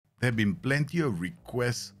there have been plenty of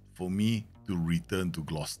requests for me to return to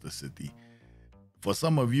Gloucester City. For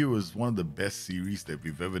some of you, it was one of the best series that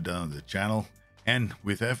we've ever done on the channel. And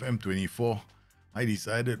with FM24, I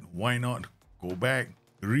decided why not go back,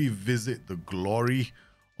 revisit the glory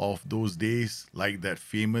of those days, like that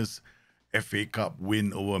famous FA Cup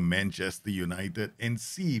win over Manchester United, and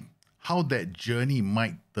see how that journey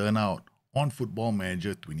might turn out on Football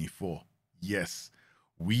Manager 24. Yes,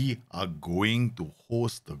 we are going to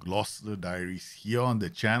host the Gloucester Diaries here on the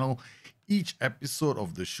channel. Each episode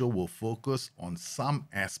of the show will focus on some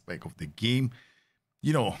aspect of the game.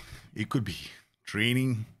 You know, it could be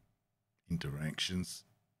training, interactions.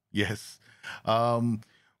 Yes.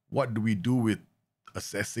 What do we do with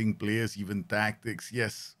assessing players, even tactics?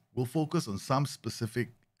 Yes, we'll focus on some specific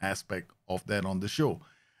aspect of that on the show.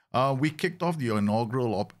 We kicked off the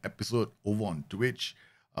inaugural episode over on Twitch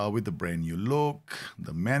with the brand new look,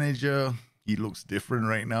 the manager. He looks different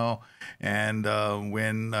right now. And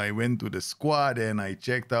when I went to the squad and I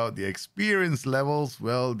checked out the experience levels,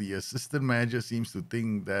 well, the assistant manager seems to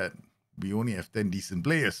think that we only have 10 decent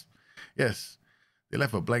players. Yes, they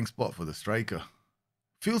left a blank spot for the striker.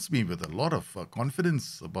 Fills me with a lot of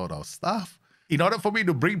confidence about our staff. In order for me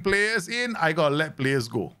to bring players in, I gotta let players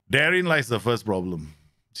go. Therein lies the first problem.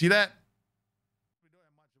 See that? We don't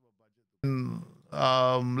have much of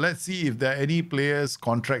a budget. Let's see if there are any players'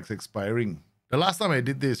 contracts expiring. The last time I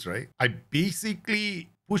did this, right, I basically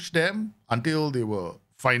pushed them until they were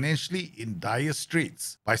financially in dire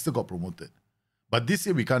straits. But I still got promoted. But this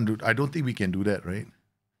year we can't do. I don't think we can do that, right?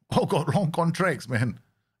 Oh, got long contracts, man.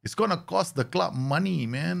 It's gonna cost the club money,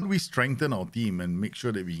 man. We strengthen our team and make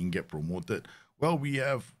sure that we can get promoted. Well, we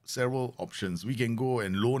have several options. We can go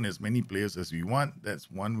and loan as many players as we want. That's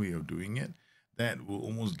one way of doing it. That will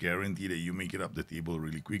almost guarantee that you make it up the table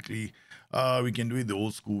really quickly. We can do it the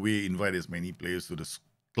old school way, invite as many players to the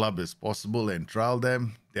club as possible and trial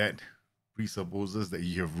them. That presupposes that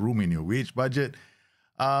you have room in your wage budget.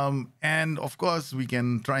 And of course, we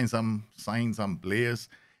can try and sign some players.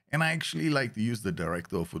 And I actually like to use the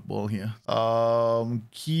director of football here. Kian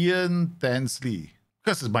Tansley,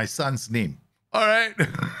 because it's my son's name. All right,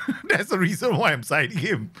 that's the reason why I'm signing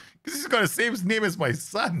him, because he's got the same name as my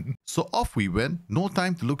son. So off we went. No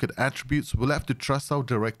time to look at attributes. We'll have to trust our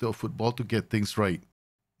director of football to get things right.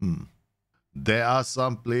 There are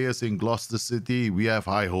some players in Gloucester City we have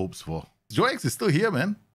high hopes for. Joe X is still here,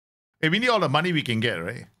 man. Hey, we need all the money we can get,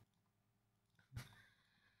 right?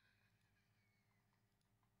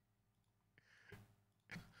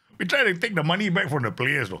 We try to take the money back from the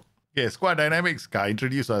players, though. Okay, squad dynamics.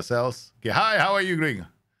 Introduce ourselves. Okay, hi, how are you doing?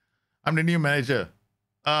 I'm the new manager.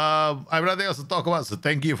 I've nothing else to talk about, so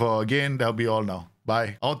thank you for again. That'll be all now.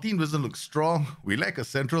 Bye. Our team doesn't look strong. We lack a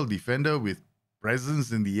central defender with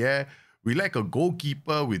presence in the air. We lack a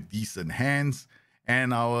goalkeeper with decent hands.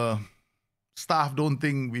 And our staff don't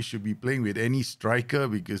think we should be playing with any striker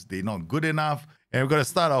because they're not good enough. And we're going to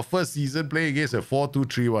start our first season playing against a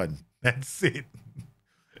 4-2-3-1. That's it.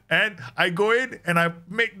 And I go in and I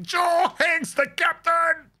make Joe Hanks the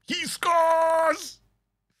captain. He scores.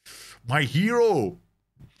 My hero.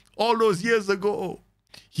 All those years ago,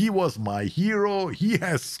 he was my hero. He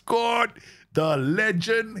has scored. The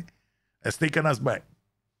legend has taken us back.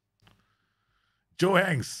 Joe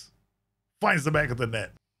Hanks finds the back of the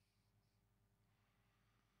net.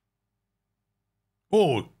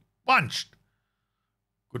 Oh, punched.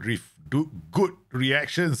 Good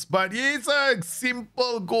reactions, but it's a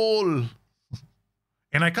simple goal.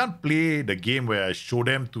 And I can't play the game where I show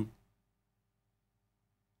them to...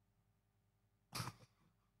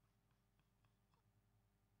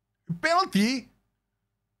 Penalty?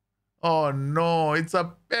 Oh no, it's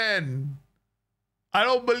a pen. I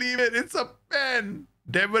don't believe it. It's a pen.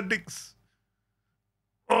 Devon Dix.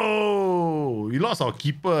 Oh, we lost our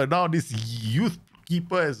keeper. Now this youth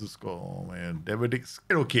keeper has to score. Oh man, Devon Dix.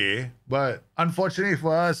 Okay, but unfortunately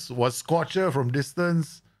for us, was Scorcher from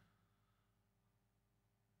distance.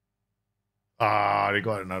 They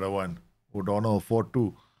got another one. O'Donnell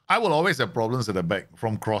 4-2. I will always have problems at the back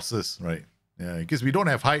from crosses, right? Yeah, because we don't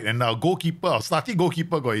have height, and our goalkeeper, our starting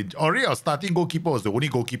goalkeeper got injured. Already our starting goalkeeper was the only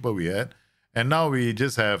goalkeeper we had, and now we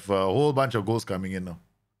just have a whole bunch of goals coming in now.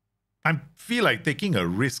 I feel like taking a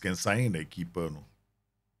risk and signing that keeper. No?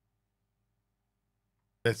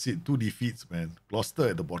 That's it, 2 defeats, man. Gloucester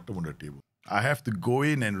at the bottom of the table. I have to go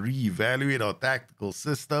in and reevaluate our tactical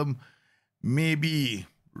system. Maybe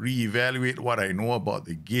reevaluate what I know about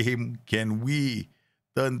the game. Can we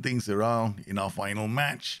turn things around in our final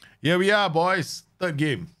match? Here we are, boys. 3rd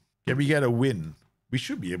game. Can we get a win? We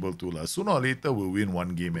should be able to. Sooner or later, we'll win 1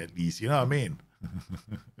 game at least. You know what I mean?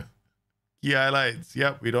 Key highlights.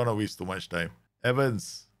 Yep, we don't want to waste too much time.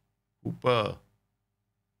 Evans, Hooper,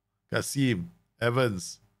 Kasim,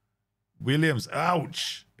 Evans, Williams.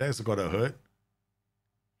 Ouch! That's gotta hurt.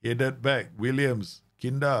 Headed back. Williams.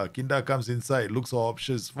 Kinda. Kinda comes inside. Looks for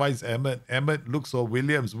options. Finds Emmett. Emmett looks for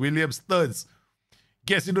Williams. Williams turns.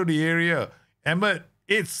 Gets into the area. Emmett.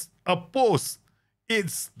 It's a post.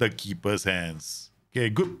 It's the keeper's hands. Okay,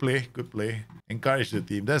 good play. Good play. Encourage the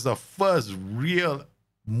team. That's the first real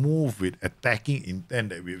move with attacking intent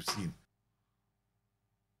that we've seen.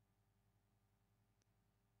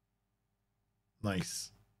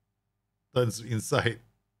 Nice. Turns inside.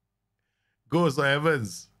 Goes to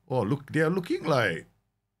Evans. Oh, look, they are looking like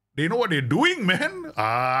they know what they're doing, man.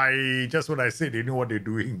 Just what I said, they know what they're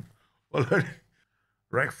doing. Well,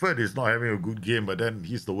 Rackford is not having a good game, but then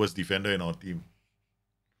he's the worst defender in our team.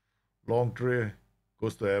 Long tray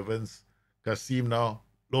goes to Evans. Kasim now.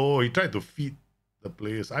 Oh, he tried to feed the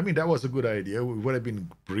players. I mean, that was a good idea. It would have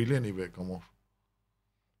been brilliant if it had come off.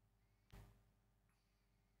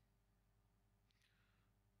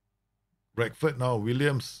 Rackford now.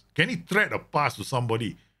 Williams. Can he thread a pass to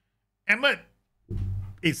somebody? Emmett.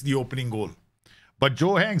 It's the opening goal. But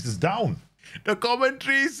Joe Hanks is down. The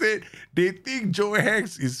commentary said they think Joe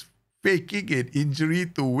Hanks is faking an injury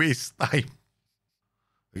to waste time.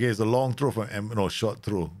 Okay, it's a long throw from no, short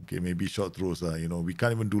throw. Okay, maybe short throws. We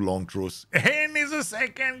can't even do long throws. And it's a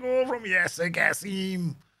second goal from Yasser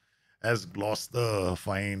Kasim as Gloucester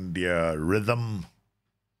find their rhythm.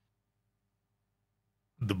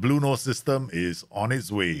 The Blue Nose system is on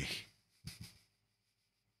its way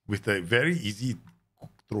with a very easy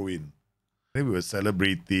throw in. Then we were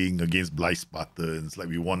celebrating against Blythe Spartans like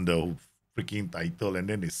we won the freaking title, and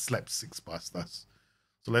then they slapped 6 past us.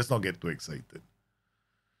 So let's not get too excited.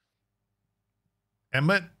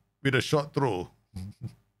 Emmett with a short throw.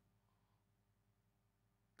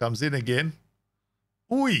 Comes in again.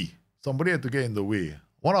 Ooh, somebody had to get in the way.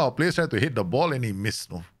 One of our players tried to hit the ball and he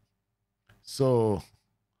missed. No? So,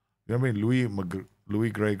 you know what I mean? Louis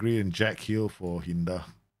Gregory and Jack Hill for Hinda.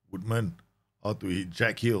 Woodman out to hit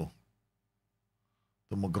Jack Hill.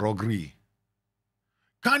 To McGrogry.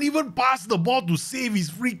 Can't even pass the ball to save his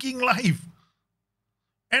freaking life.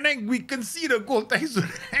 And then we can see the goal. Thanks to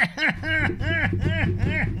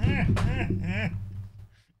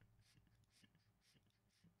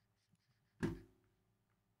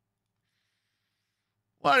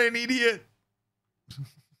what an idiot.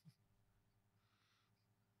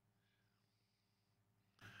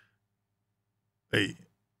 Hey,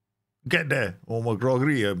 get there. Oh,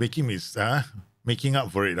 McGrogry making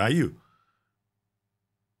up for it, are you?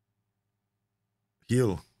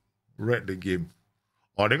 Hill read the game.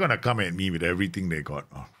 Oh, they're going to come at me with everything they got.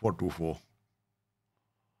 4-2-4.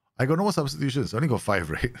 I got no more substitutions. I only got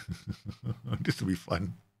 5, right? This will be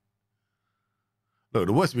fun. Look,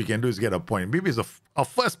 the worst we can do is get a point. Maybe it's our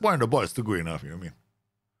first point on the board is still good enough, you know what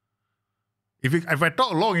I mean? If I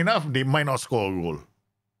talk long enough, they might not score a goal.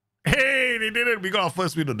 Hey, they did it. We got our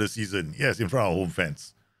first win of the season. Yes, in front of our home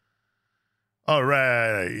fans. All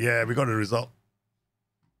right. Yeah, we got the result.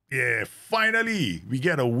 Yeah, finally, we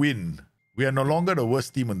get a win. We are no longer the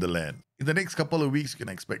worst team in the land. In the next couple of weeks, you can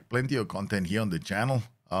expect plenty of content here on the channel.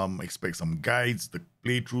 Expect some guides. The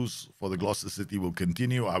playthroughs for the Gloucester City will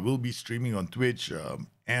continue. I will be streaming on Twitch.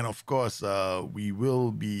 And of course, we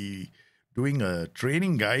will be doing a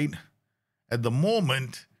training guide. At the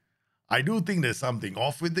moment, I do think there's something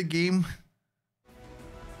off with the game.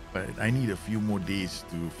 But I need a few more days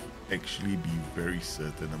to actually be very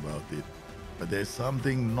certain about it. But there's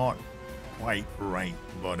something not quite right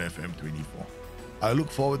about FM24. I look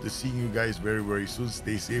forward to seeing you guys very, very soon.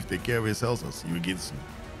 Stay safe, take care of yourselves. I'll see you again soon.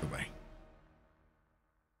 Bye-bye.